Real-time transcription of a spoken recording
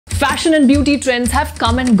Fashion and beauty trends have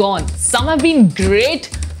come and gone. Some have been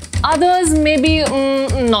great, others maybe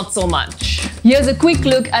not so much. Here's a quick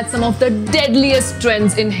look at some of the deadliest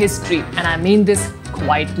trends in history, and I mean this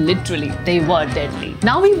quite literally. They were deadly.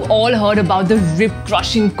 Now we've all heard about the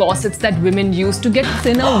rib-crushing corsets that women use to get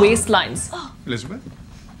thinner waistlines. Elizabeth,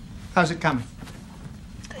 how's it coming?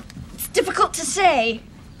 It's difficult to say.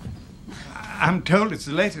 I'm told it's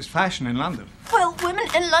the latest fashion in London. Well, women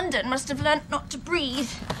in London must have learnt not to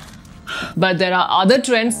breathe. But there are other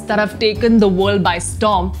trends that have taken the world by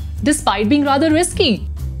storm, despite being rather risky.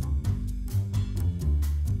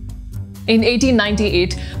 In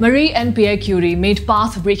 1898, Marie and Pierre Curie made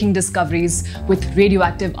path-breaking discoveries with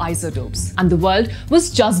radioactive isotopes, and the world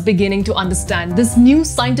was just beginning to understand this new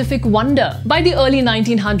scientific wonder. By the early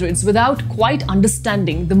 1900s, without quite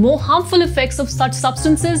understanding the more harmful effects of such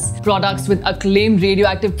substances, products with acclaimed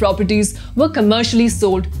radioactive properties were commercially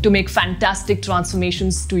sold to make fantastic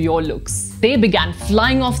transformations to your looks. They began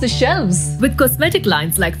flying off the shelves. With cosmetic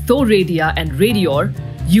lines like Thoradia and Radior,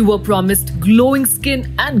 you were promised glowing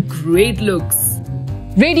skin and great looks.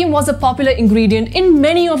 Radium was a popular ingredient in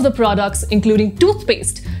many of the products, including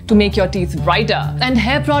toothpaste to make your teeth brighter and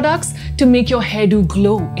hair products to make your hairdo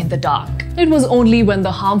glow in the dark. It was only when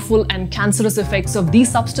the harmful and cancerous effects of these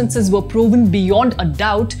substances were proven beyond a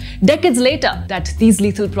doubt, decades later, that these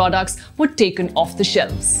lethal products were taken off the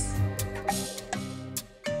shelves.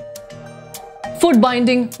 Foot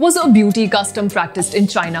binding was a beauty custom practiced in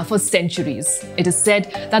China for centuries. It is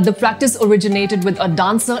said that the practice originated with a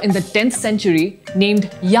dancer in the 10th century named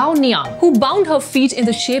Yao Niang, who bound her feet in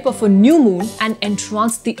the shape of a new moon and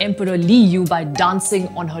entranced the Emperor Li Yu by dancing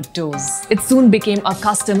on her toes. It soon became a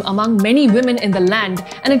custom among many women in the land,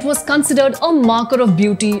 and it was considered a marker of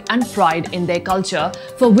beauty and pride in their culture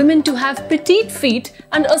for women to have petite feet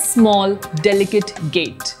and a small, delicate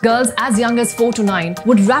gait. Girls as young as 4 to 9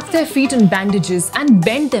 would wrap their feet in bandages and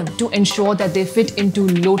bend them to ensure that they fit into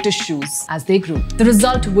lotus shoes as they grew. The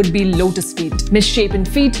result would be lotus feet, misshapen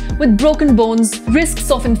feet with broken bones,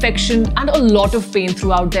 risks of infection and a lot of pain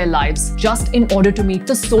throughout their lives, just in order to meet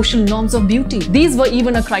the social norms of beauty. These were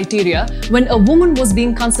even a criteria when a woman was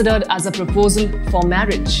being considered as a proposal for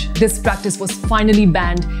marriage. This practice was finally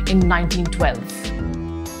banned in 1912.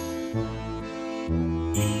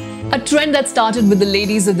 A trend that started with the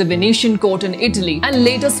ladies of the Venetian court in Italy and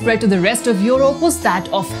later spread to the rest of Europe was that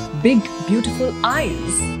of big, beautiful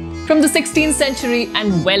eyes. From the 16th century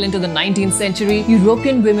and well into the 19th century,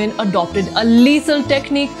 European women adopted a lethal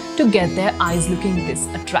technique to get their eyes looking this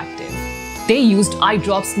attractive. They used eye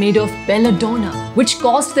drops made of belladonna, which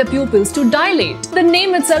caused their pupils to dilate. The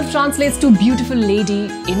name itself translates to beautiful lady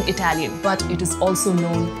in Italian, but it is also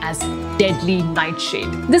known as deadly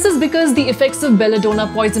nightshade. This is because the effects of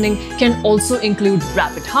belladonna poisoning can also include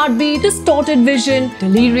rapid heartbeat, distorted vision,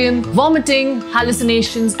 delirium, vomiting,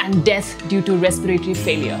 hallucinations, and death due to respiratory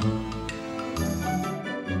failure.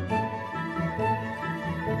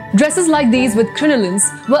 Dresses like these with crinolines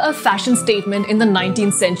were a fashion statement in the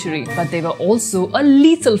 19th century, but they were also a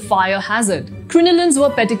lethal fire hazard. Crinolines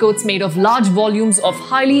were petticoats made of large volumes of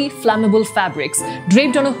highly flammable fabrics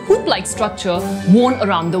draped on a hoop-like structure worn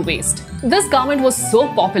around the waist. This garment was so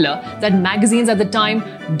popular that magazines at the time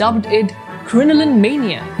dubbed it crinoline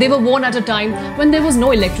mania. They were worn at a time when there was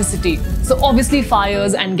no electricity, so obviously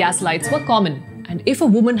fires and gas lights were common. And if a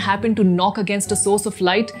woman happened to knock against a source of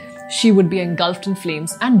light, she would be engulfed in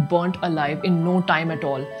flames and burnt alive in no time at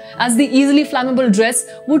all, as the easily flammable dress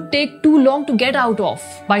would take too long to get out of.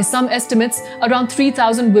 By some estimates, around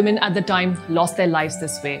 3,000 women at the time lost their lives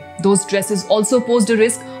this way. Those dresses also posed a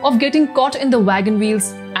risk of getting caught in the wagon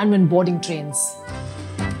wheels and when boarding trains.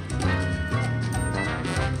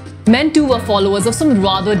 Men too were followers of some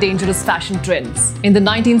rather dangerous fashion trends. In the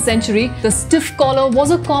 19th century, the stiff collar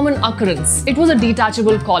was a common occurrence. It was a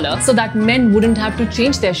detachable collar so that men wouldn't have to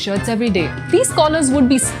change their shirts every day. These collars would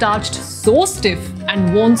be starched so stiff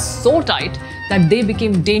and worn so tight that they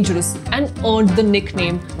became dangerous and earned the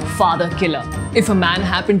nickname Father Killer. If a man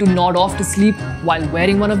happened to nod off to sleep while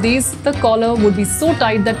wearing one of these, the collar would be so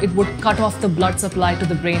tight that it would cut off the blood supply to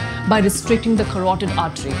the brain by restricting the carotid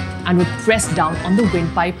artery and would press down on the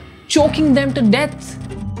windpipe, choking them to death.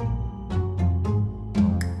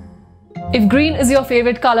 If green is your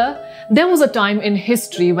favorite color, there was a time in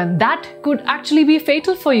history when that could actually be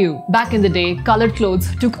fatal for you. Back in the day, colored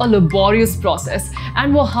clothes took a laborious process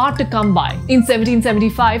and were hard to come by. In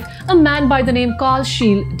 1775, a man by the name Carl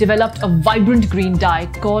Scheele developed a vibrant green dye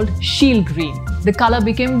called Scheele green. The color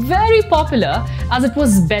became very popular as it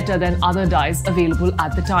was better than other dyes available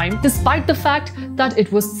at the time, despite the fact that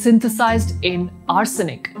it was synthesized in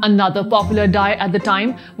arsenic. Another popular dye at the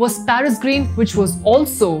time was Paris green, which was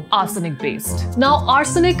also arsenic based. Now,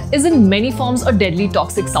 arsenic is in many forms a deadly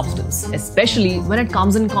toxic substance, especially when it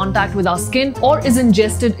comes in contact with our skin or is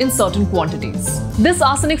ingested in certain quantities. This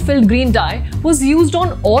arsenic-filled green dye was used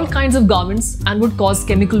on all kinds of garments and would cause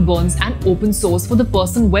chemical burns and open sores for the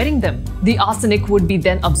person wearing them. The arsenic would be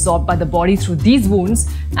then absorbed by the body through these wounds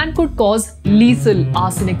and could cause lethal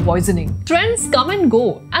arsenic poisoning. Trends come and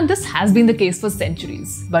go, and this has been the case for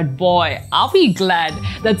centuries. But boy, are we glad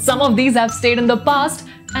that some of these have stayed in the past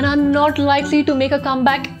and are not likely to make a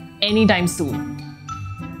comeback anytime soon.